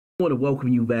I want to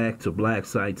welcome you back to Black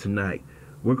Site Tonight.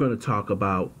 We're going to talk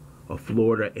about a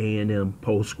Florida A&M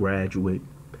postgraduate,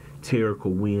 Terica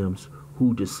Williams,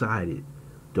 who decided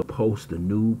to post a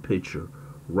nude picture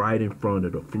right in front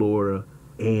of the Florida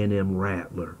A&M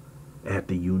Rattler at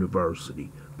the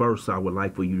university. First, I would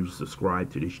like for you to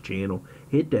subscribe to this channel,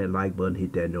 hit that like button,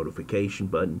 hit that notification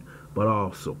button, but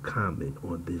also comment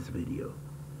on this video.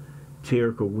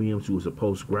 Terica Williams, who is a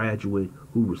postgraduate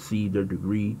who received her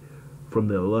degree from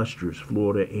the illustrious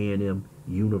Florida A&M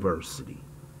University.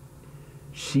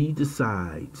 She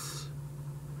decides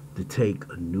to take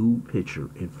a nude picture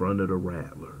in front of the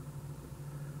Rattler.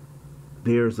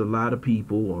 There's a lot of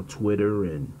people on Twitter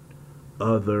and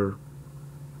other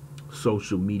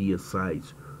social media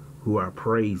sites who are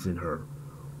praising her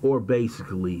or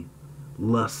basically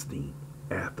lusting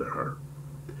after her.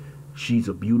 She's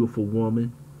a beautiful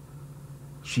woman.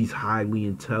 She's highly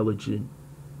intelligent.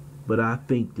 But I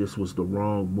think this was the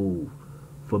wrong move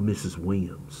for Mrs.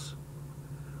 Williams.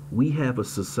 We have a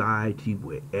society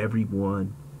where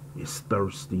everyone is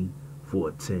thirsting for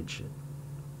attention.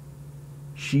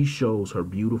 She shows her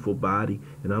beautiful body,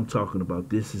 and I'm talking about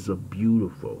this is a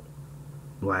beautiful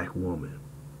black woman.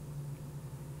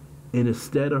 And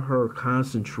instead of her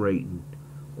concentrating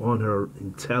on her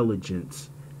intelligence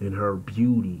and her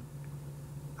beauty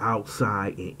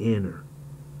outside and inner,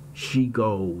 she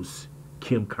goes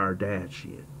Kim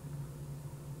Kardashian.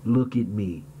 Look at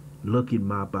me. Look at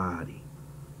my body.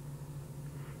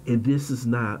 And this is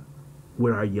not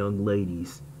what our young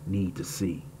ladies need to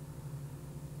see.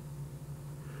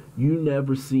 You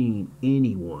never seen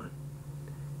anyone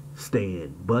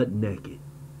stand butt naked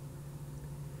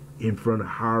in front of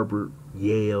Harvard,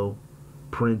 Yale,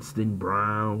 Princeton,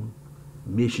 Brown,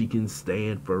 Michigan,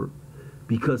 Stanford,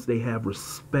 because they have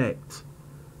respect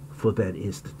for that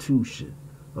institution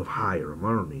of higher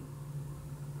learning.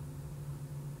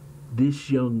 This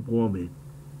young woman,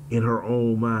 in her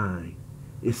own mind,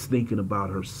 is thinking about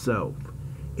herself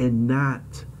and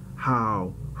not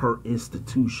how her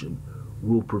institution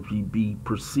will be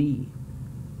perceived.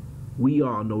 We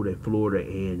all know that Florida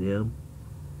A&M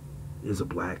is a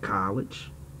black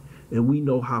college, and we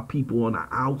know how people on the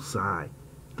outside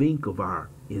think of our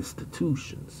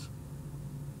institutions.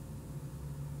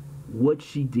 What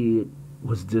she did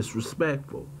was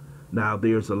disrespectful. Now,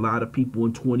 there's a lot of people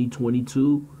in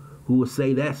 2022 who will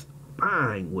say that's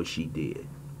fine what she did.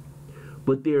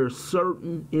 But there are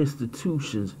certain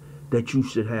institutions that you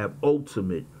should have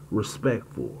ultimate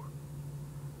respect for.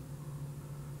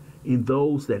 And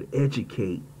those that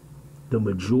educate the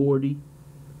majority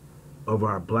of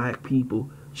our black people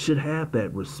should have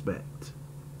that respect.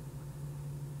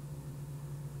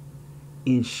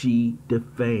 And she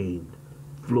defamed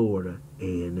Florida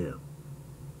A&M.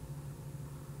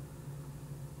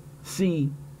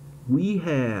 See, we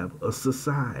have a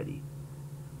society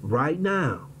right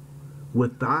now where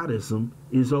thoughtism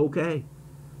is okay.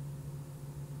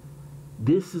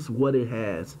 This is what it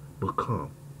has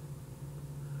become.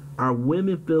 Our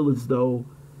women feel as though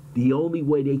the only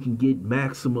way they can get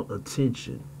maximum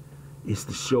attention is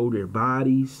to show their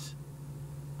bodies,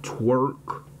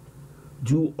 twerk,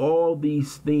 do all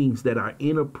these things that are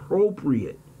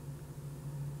inappropriate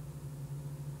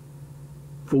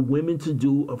for women to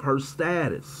do of her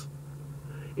status.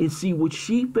 And see, what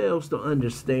she fails to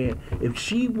understand, if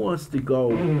she wants to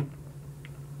go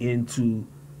into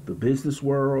the business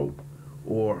world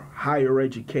or higher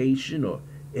education or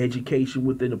education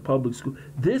within a public school,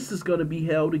 this is going to be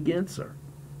held against her.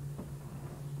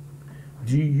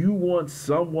 Do you want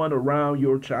someone around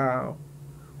your child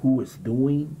who is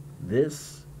doing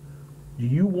this? Do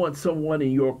you want someone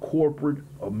in your corporate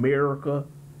America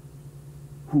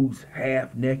who's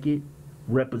half naked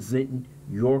representing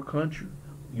your country,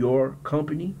 your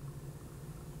company?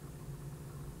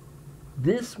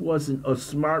 This wasn't a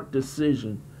smart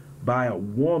decision by a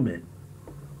woman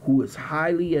who is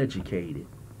highly educated,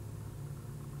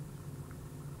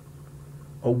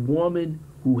 a woman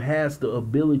who has the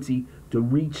ability to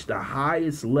reach the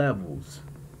highest levels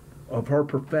of her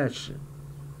profession.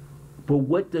 But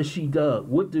what does she do?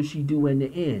 What does she do in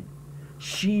the end?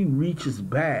 She reaches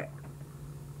back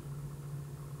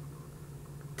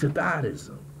to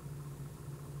thoughtism.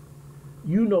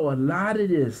 You know, a lot of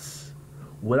this,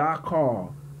 what I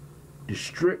call the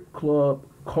strip club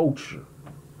culture,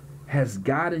 has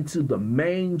got into the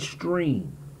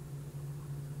mainstream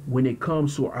when it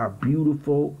comes to our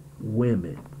beautiful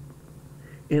women.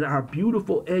 And our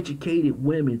beautiful educated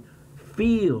women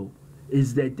feel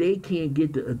is that they can't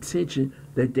get the attention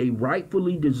that they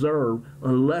rightfully deserve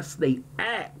unless they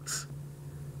act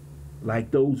like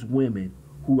those women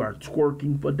who are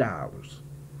twerking for dollars.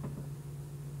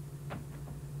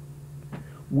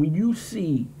 when you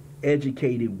see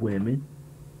educated women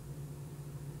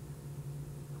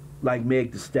like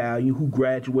Meg Thee Stallion, who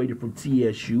graduated from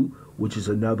TSU, which is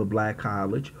another black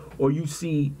college, or you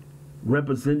see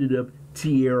Representative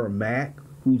Tierra Mack,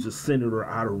 who's a senator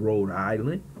out of Rhode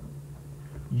Island,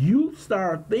 you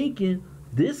start thinking,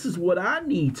 this is what I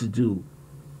need to do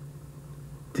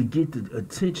to get the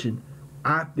attention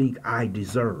I think I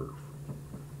deserve.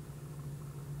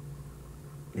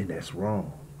 And that's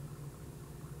wrong.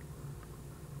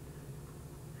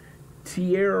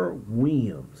 Terica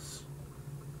Williams,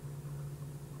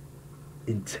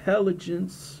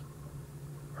 intelligence,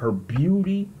 her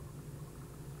beauty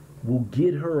will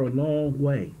get her a long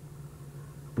way.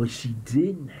 But she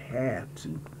didn't have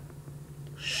to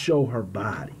show her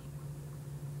body.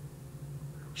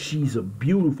 She's a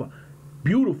beautiful,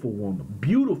 beautiful woman,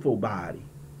 beautiful body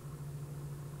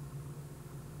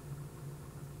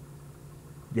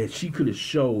that she could have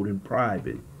showed in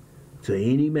private to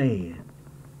any man,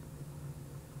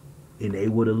 and they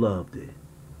would have loved it.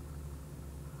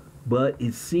 But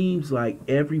it seems like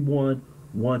everyone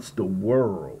wants the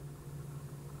world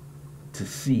to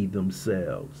see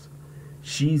themselves.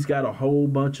 She's got a whole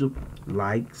bunch of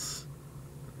likes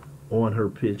on her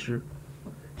picture.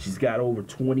 She's got over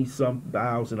 20-something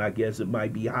thousand, I guess it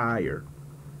might be higher,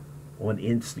 on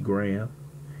Instagram.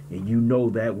 And you know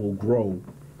that will grow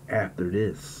after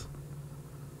this.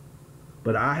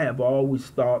 But I have always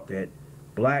thought that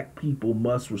black people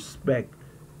must respect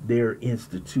their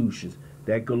institutions.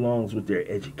 That belongs with their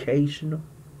educational,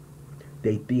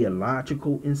 their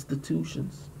theological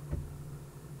institutions,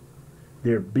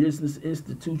 their business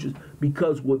institutions,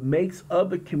 because what makes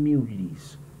other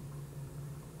communities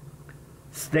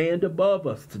stand above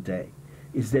us today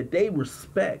is that they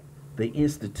respect the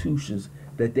institutions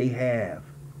that they have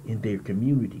in their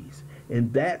communities.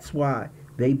 And that's why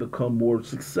they become more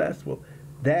successful.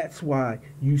 That's why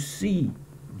you see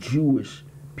Jewish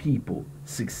people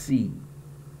succeed.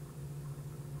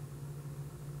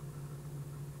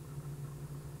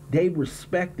 They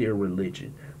respect their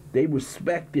religion. They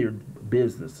respect their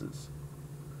businesses.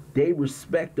 They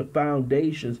respect the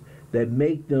foundations that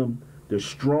make them the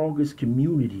strongest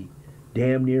community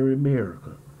damn near in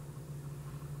America.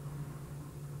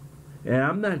 And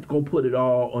I'm not going to put it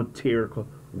all on Terica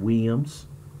Williams,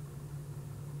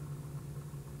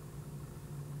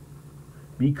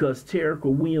 because Terica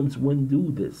Williams wouldn't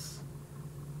do this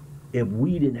if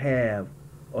we didn't have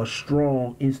a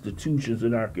strong institutions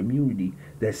in our community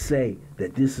that say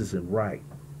that this isn't right.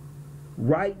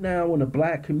 Right now in the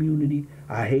black community,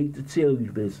 I hate to tell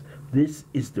you this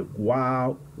is the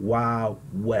wild, wild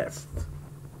west.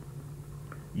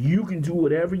 You can do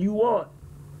whatever you want,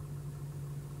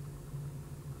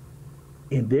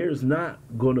 and there's not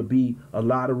going to be a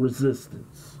lot of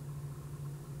resistance.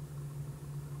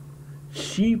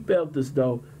 She felt as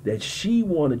though that she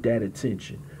wanted that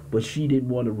attention, but she didn't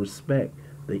want to respect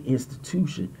the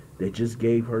institution that just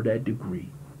gave her that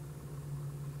degree.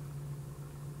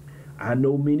 I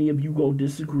know many of you gonna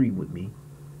disagree with me,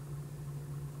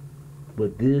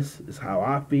 but this is how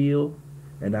I feel,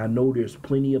 and I know there's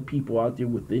plenty of people out there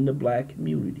within the black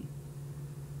community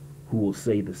who will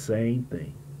say the same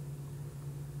thing.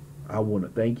 I want to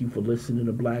thank you for listening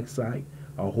to Black Site.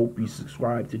 I hope you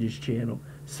subscribe to this channel,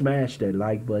 smash that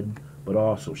like button, but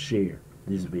also share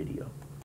this video.